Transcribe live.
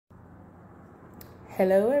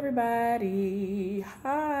Hello, everybody.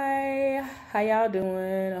 Hi. How y'all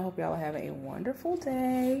doing? I hope y'all are having a wonderful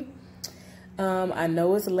day. I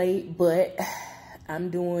know it's late, but I'm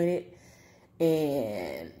doing it,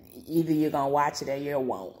 and either you're gonna watch it or you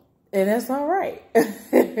won't, and that's all right.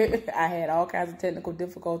 I had all kinds of technical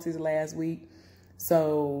difficulties last week,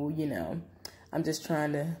 so I'm just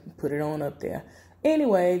trying to put it on up there.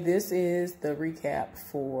 Anyway, this is the recap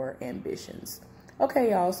for Ambitions.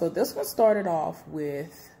 Okay, y'all, so this one started off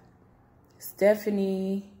with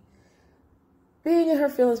Stephanie being in her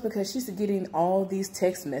feelings because she's getting all these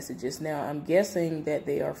text messages. Now, I'm guessing that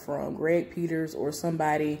they are from Greg Peters or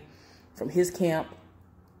somebody from his camp.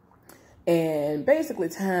 And basically,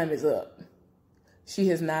 time is up. She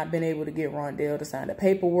has not been able to get Rondell to sign the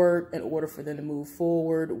paperwork in order for them to move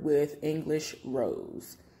forward with English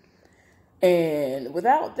Rose. And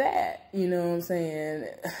without that, you know what I'm saying,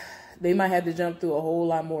 they might have to jump through a whole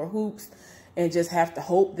lot more hoops and just have to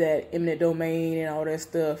hope that eminent domain and all that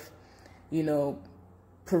stuff,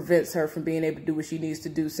 prevents her from being able to do what she needs to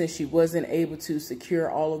do, since she wasn't able to secure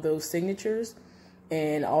all of those signatures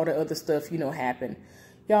and all the other stuff, happened.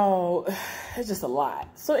 Y'all, it's just a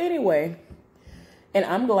lot. So anyway, and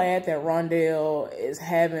I'm glad that Rondell is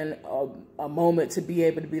having a moment to be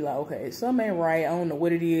able to be like, okay, something ain't right. I don't know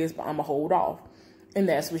what it is, but I'm going to hold off. And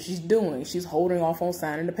that's what she's doing. She's holding off on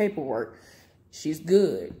signing the paperwork. She's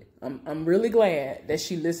good. I'm really glad that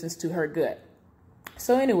she listens to her gut.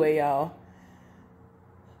 So anyway, y'all,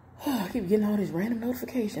 I keep getting all these random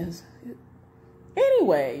notifications.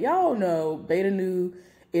 Anyway, y'all know Beta Nu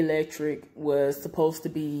Electric was supposed to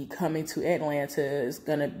be coming to Atlanta. It's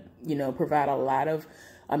gonna, provide a lot of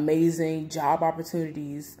amazing job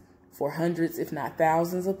opportunities for hundreds, if not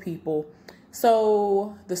thousands of people.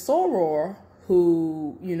 So the soror,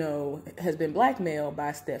 who, has been blackmailed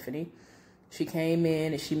by Stephanie, she came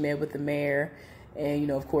in and she met with the mayor. And,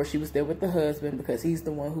 of course, she was there with the husband because he's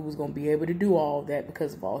the one who was going to be able to do all of that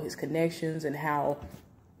because of all his connections and how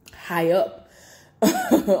high up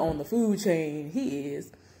on the food chain he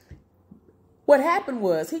is. What happened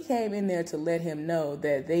was he came in there to let him know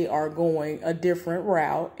that they are going a different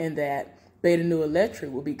route and that Beta Nu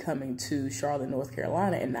Electric will be coming to Charlotte, North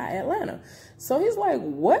Carolina and not Atlanta. So he's like,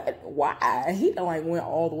 what? Why? He went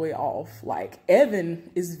all the way off. Evan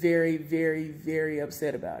is very, very, very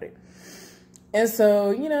upset about it. And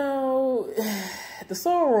so, the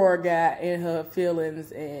soror got in her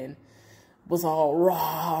feelings and was all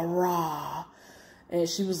rah, rah. And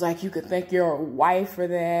she was like, you could thank your wife for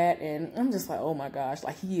that. And I'm just like, oh my gosh,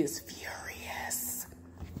 he is furious.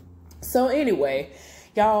 So anyway,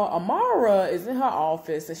 y'all, Amara is in her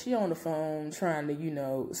office and she on the phone trying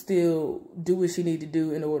to, still do what she need to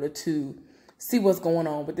do in order to see what's going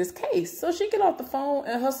on with this case. So she get off the phone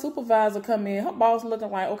and her supervisor come in, her boss looking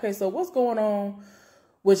like, okay, so what's going on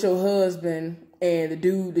with your husband and the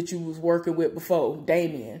dude that you was working with before,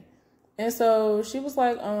 Damien? And so she was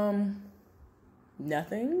like,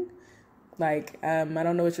 nothing. I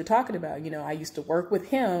don't know what you're talking about. I used to work with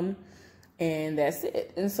him and that's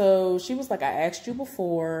it. And so she was like, I asked you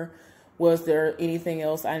before, was there anything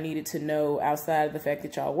else I needed to know outside of the fact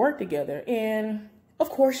that y'all work together? And of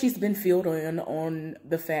course, she's been filled in on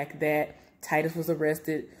the fact that Titus was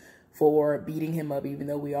arrested for beating him up, even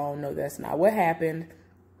though we all know that's not what happened.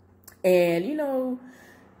 And,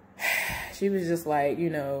 she was just like,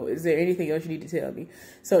 is there anything else you need to tell me?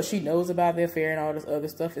 So she knows about the affair and all this other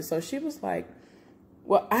stuff. And so she was like,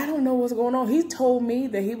 well, I don't know what's going on. He told me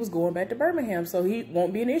that he was going back to Birmingham, so he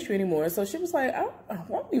won't be an issue anymore. So she was like, I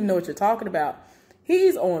don't even know what you're talking about.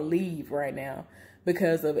 He's on leave right now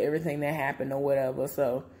because of everything that happened or whatever.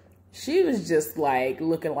 So she was just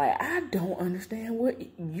looking like, I don't understand what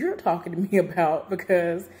you're talking to me about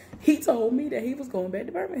because he told me that he was going back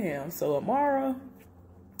to Birmingham. So Amara,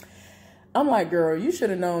 I'm like, girl, you should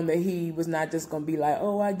have known that he was not just going to be like,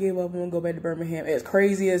 oh, I give up, I'm going to go back to Birmingham. As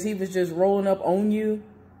crazy as he was just rolling up on you,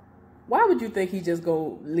 why would you think he just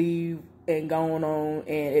go leave and go on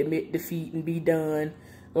and admit defeat and be done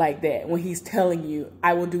like that when he's telling you,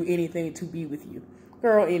 I will do anything to be with you?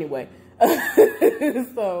 Girl, anyway.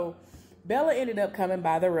 So Bella ended up coming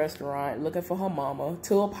by the restaurant looking for her mama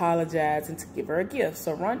to apologize and to give her a gift.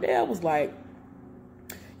 So Rondell was like,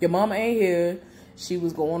 your mama ain't here. She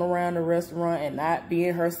was going around the restaurant and not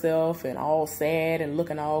being herself and all sad and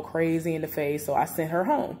looking all crazy in the face. So I sent her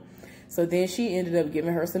home. So then she ended up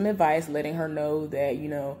giving her some advice, letting her know that,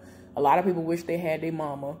 a lot of people wish they had their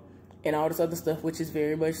mama and all this other stuff, which is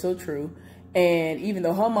very much so true. And even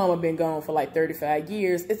though her mama been gone for 35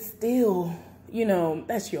 years, it's still,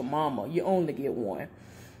 that's your mama. You only get one.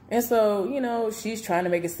 And so, you know, she's trying to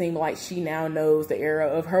make it seem like she now knows the error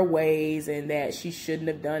of her ways and that she shouldn't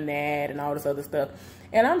have done that and all this other stuff.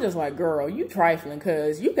 And I'm just like, girl, you trifling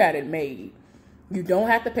because you got it made. You don't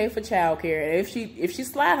have to pay for childcare. And if she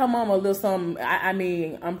slide her mama a little something, I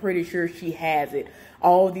mean, I'm pretty sure she has it.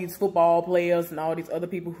 All these football players and all these other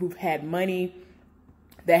people who've had money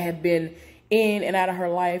that have been in and out of her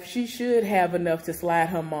life, she should have enough to slide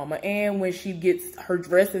her mama. And when she gets her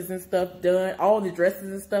dresses and stuff done, all the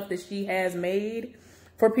dresses and stuff that she has made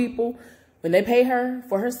for people, when they pay her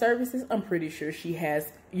for her services, I'm pretty sure she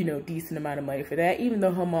has, you know, decent amount of money for that, even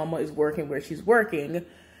though her mama is working where she's working.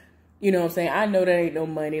 You know what I'm saying? I know there ain't no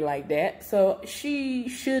money like that. So she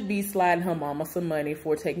should be sliding her mama some money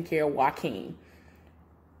for taking care of Joaquin.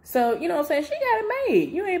 So, you know what I'm saying? She got it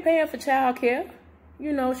made. You ain't paying for childcare.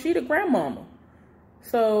 You know, she the grandmama.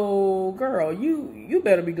 So, girl, you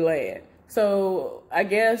better be glad. So, I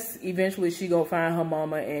guess eventually she gonna find her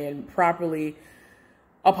mama and properly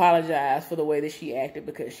apologize for the way that she acted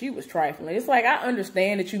because she was trifling. It's like, I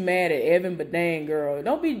understand that you mad at Evan, but dang, girl,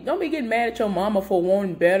 don't be getting mad at your mama for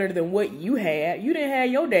wanting better than what you had. You didn't have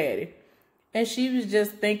your daddy. And she was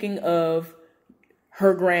just thinking of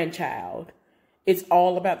her grandchild. It's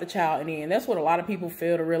all about the child in the end. That's what a lot of people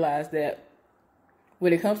fail to realize, that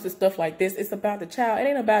when it comes to stuff like this, it's about the child. It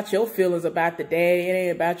ain't about your feelings about the daddy. It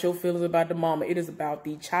ain't about your feelings about the mama. It is about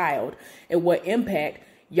the child and what impact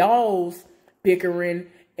y'all's bickering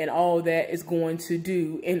and all that is going to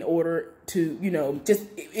do in order to, you know, just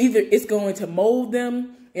either it's going to mold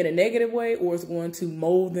them in a negative way or it's going to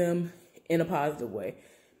mold them in a positive way.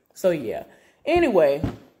 So, yeah. Anyway,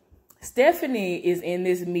 Stephanie is in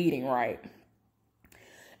this meeting, right?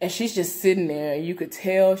 And she's just sitting there. You could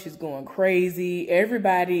tell she's going crazy.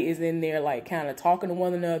 Everybody is in there like kind of talking to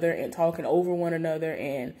one another and talking over one another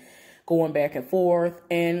and going back and forth.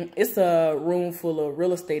 And it's a room full of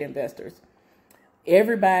real estate investors.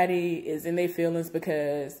 Everybody is in their feelings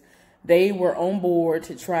because they were on board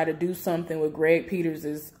to try to do something with Greg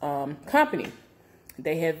Peters' company.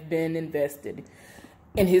 They have been invested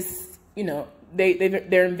in his, you know,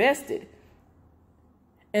 they're invested.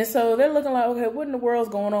 And so they're looking like, okay, what in the world's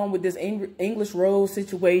going on with this English Rose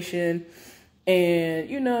situation? And,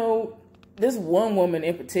 you know, this one woman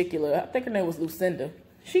in particular, I think her name was Lucinda,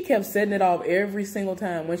 she kept setting it off every single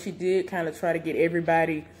time when she did kind of try to get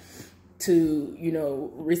everybody to, you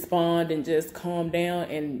know, respond and just calm down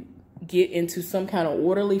and get into some kind of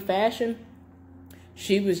orderly fashion.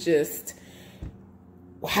 She was just,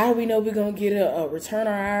 how do we know we're going to get a return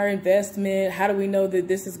on our investment? How do we know that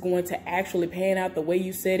this is going to actually pan out the way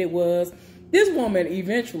you said it was? This woman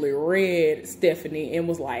eventually read Stephanie and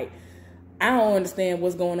was like, I don't understand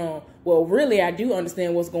what's going on. Well, really, I do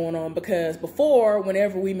understand what's going on because before,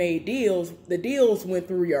 whenever we made deals, the deals went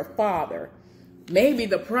through your father. Maybe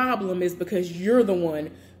the problem is because you're the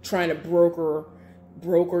one trying to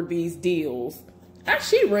broker these deals.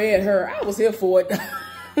 She read her. I was here for it.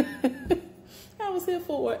 I was here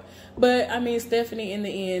for it. But, I mean, Stephanie, in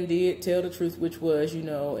the end, did tell the truth, which was, you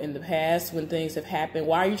know, in the past when things have happened,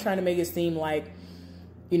 why are you trying to make it seem like,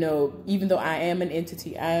 you know, even though I am an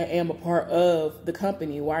entity, I am a part of the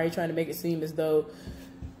company, why are you trying to make it seem as though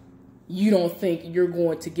you don't think you're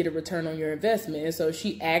going to get a return on your investment? And so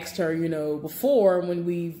she asked her, you know, before when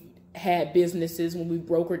we've had businesses, when we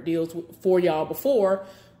brokered deals for y'all before,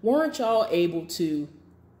 weren't y'all able to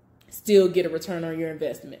still get a return on your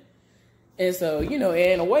investment? And so, you know,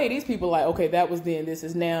 in a way, these people are like, okay, that was then, this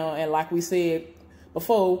is now. And like we said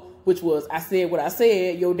before, which was, I said what I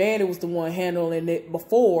said, your daddy was the one handling it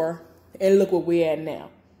before, and look what we at now.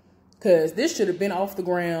 Because this should have been off the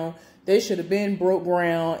ground. They should have been broke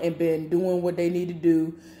ground and been doing what they need to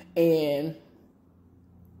do. And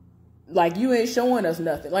like, you ain't showing us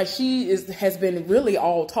nothing. Like, has been really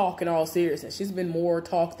all talk and all seriousness. She's been more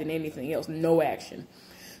talk than anything else. No action.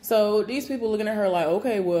 So these people looking at her like,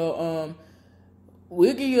 okay, well,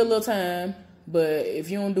 we'll give you a little time, but if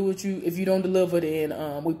you don't do if you don't deliver,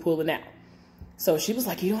 then we pulling out. So she was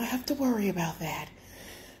like, you don't have to worry about that.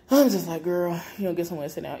 I'm just like, girl, you don't get somewhere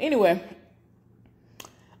to sit down. Anyway,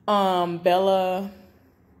 Bella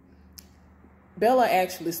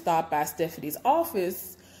actually stopped by Stephanie's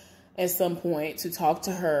office at some point to talk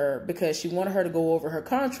to her because she wanted her to go over her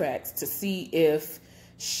contracts to see if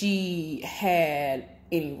she had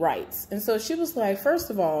any rights. And so she was like, first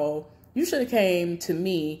of all, you should have came to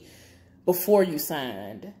me before you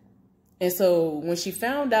signed. And so when she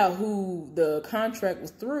found out who the contract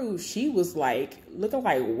was through, she was like, looking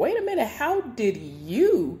like, wait a minute, how did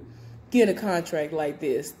you get a contract like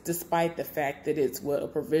this, despite the fact that it's a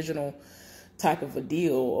provisional type of a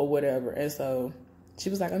deal or whatever? And so She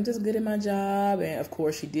was like, I'm just good at my job. And of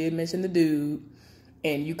course, she did mention the dude.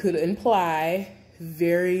 And you could imply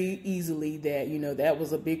very easily that, you know, that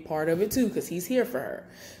was a big part of it too, because he's here for her.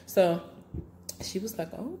 So she was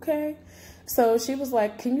like, okay. So she was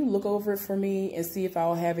like, can you look over it for me and see if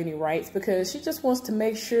I'll have any rights? Because she just wants to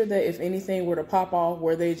make sure that if anything were to pop off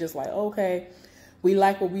where they just like, okay, we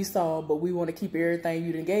like what we saw, but we want to keep everything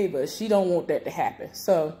you done gave us. She don't want that to happen.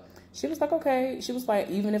 So she was like, okay. She was like,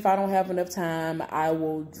 even if I don't have enough time, I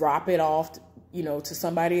will drop it off, you know, to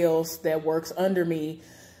somebody else that works under me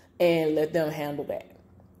and let them handle that.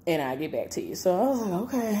 And I'll get back to you. So I was like,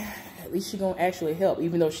 okay, at least she's going to actually help,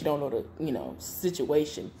 even though she don't know the, you know,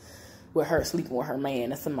 situation with her sleeping with her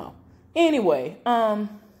man and some more. Anyway,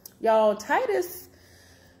 y'all, Titus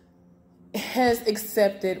has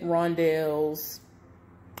accepted Rondell's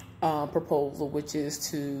proposal, which is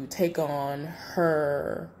to take on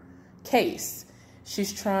her case.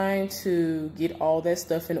 She's trying to get all that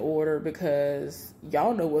stuff in order because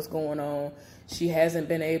y'all know what's going on. She hasn't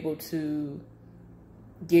been able to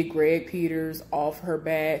get Greg Peters off her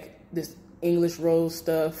back. This English Rose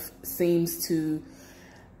stuff seems to,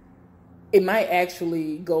 it might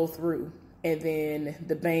actually go through. And then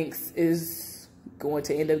the Banks is going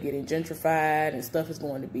to end up getting gentrified and stuff is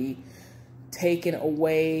going to be taken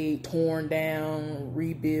away, torn down,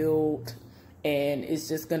 rebuilt. And it's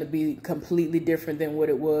just going to be completely different than what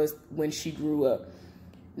it was when she grew up.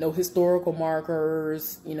 No historical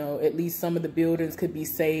markers, you know, at least some of the buildings could be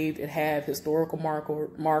saved and have historical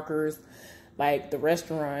markers like the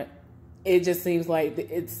restaurant. It just seems like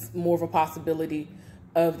it's more of a possibility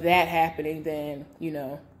of that happening than, you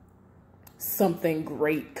know, something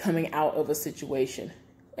great coming out of a situation.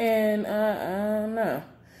 And I don't know.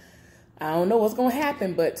 I don't know what's going to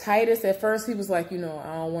happen, but Titus, at first, he was like, you know,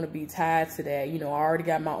 I don't want to be tied to that. You know, I already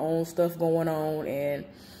got my own stuff going on and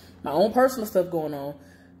my own personal stuff going on.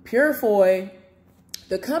 Purefoy,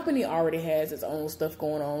 the company already has its own stuff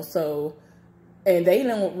going on. So, and they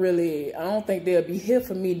don't really, I don't think they'll be here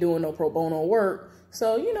for me doing no pro bono work.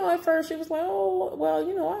 So, you know, at first she was like, oh, well,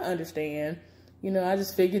 you know, I understand. You know, I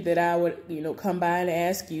just figured that I would, you know, come by and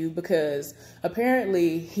ask you because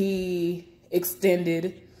apparently he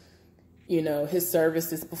extended, you know, his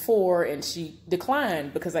services before and she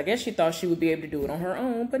declined because I guess she thought she would be able to do it on her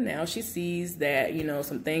own. But now she sees that, you know,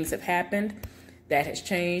 some things have happened that has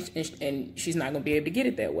changed and she's not going to be able to get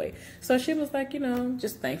it that way. So she was like, you know,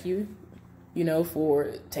 just thank you, you know,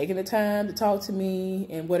 for taking the time to talk to me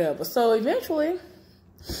and whatever. So eventually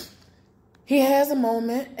he has a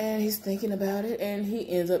moment and he's thinking about it and he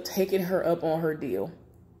ends up taking her up on her deal.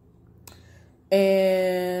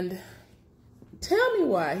 And tell me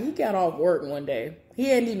why he got off work one day. He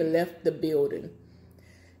hadn't even left the building.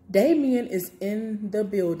 Damien is in the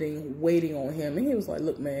building waiting on him. And he was like,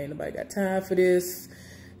 look, man, nobody got time for this.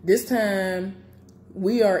 This time,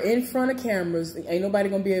 we are in front of cameras. Ain't nobody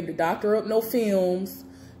going to be able to doctor up no films.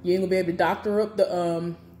 You ain't going to be able to doctor up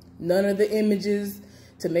the none of the images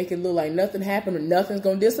to make it look like nothing happened or nothing's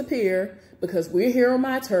going to disappear because we're here on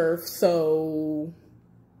my turf. So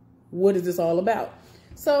what is this all about?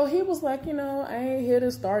 So he was like, you know, I ain't here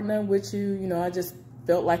to start nothing with you. You know, I just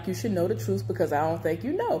felt like you should know the truth because I don't think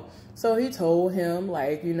you know. So he told him,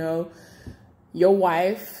 like, you know, your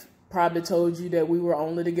wife probably told you that we were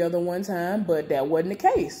only together one time, but that wasn't the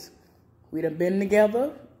case. We'd have been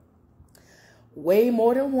together way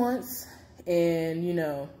more than once. And, you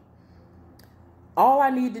know, all I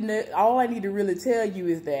need to really tell you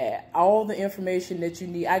is that all the information that you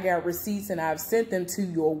need, I got receipts and I've sent them to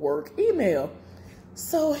your work email.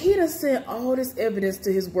 So he done sent all this evidence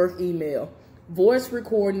to his work email. Voice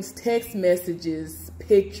recordings, text messages,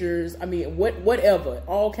 pictures, I mean, whatever.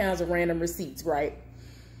 All kinds of random receipts, right?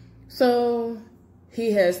 So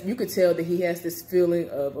you could tell that he has this feeling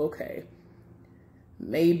of, okay,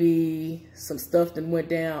 maybe some stuff that went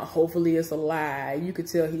down. Hopefully it's a lie. You could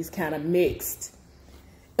tell he's kind of mixed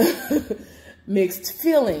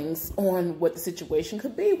feelings on what the situation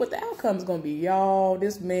could be, what the outcome's going to be. Y'all,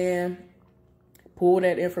 this man pulled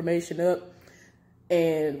that information up.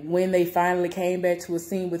 And when they finally came back to a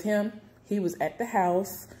scene with him, he was at the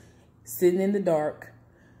house, sitting in the dark,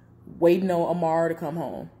 waiting on Amara to come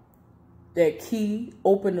home. That key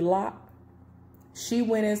opened the lock. She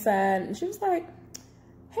went inside and she was like,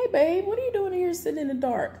 hey, babe, what are you doing here sitting in the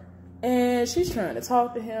dark? And she's trying to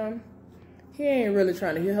talk to him. He ain't really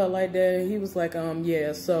trying to hear her like that. He was like,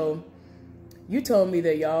 yeah, so you told me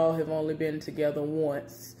that y'all have only been together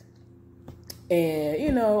once. And,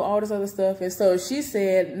 you know, all this other stuff. And so she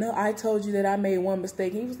said, no, I told you that I made one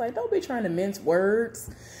mistake. And he was like, don't be trying to mince words.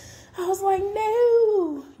 I was like,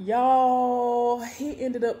 no. Y'all, he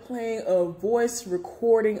ended up playing a voice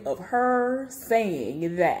recording of her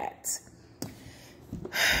saying that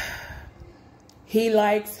he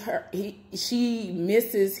likes her, she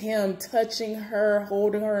misses him touching her,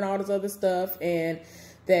 holding her, and all this other stuff, and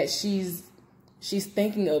that she's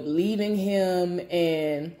thinking of leaving him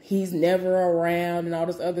and he's never around and all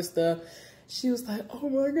this other stuff. She was like, oh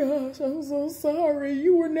my gosh, I'm so sorry.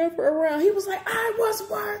 You were never around. He was like, I was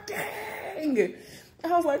working. I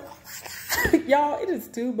was like, oh my God. Y'all, it is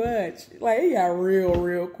too much. Like, it got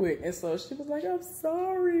real quick. And so she was like, I'm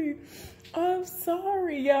sorry. I'm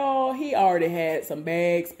sorry, y'all. He already had some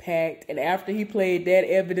bags packed. And after he played that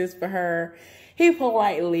evidence for her, he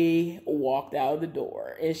politely walked out of the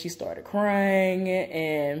door. And she started crying.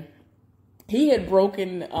 And he had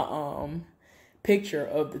broken picture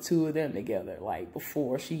of the two of them together, like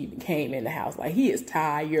before she even came in the house. Like, he is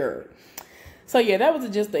tired. So yeah, that was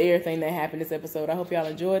just everything that happened this episode. I hope y'all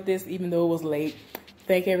enjoyed this, even though it was late.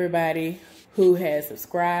 Thank everybody who has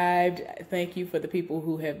subscribed. Thank you for the people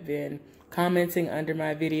who have been commenting under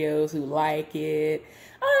my videos, who like it,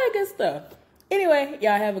 all that good stuff. Anyway,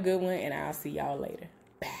 y'all have a good one, and I'll see y'all later.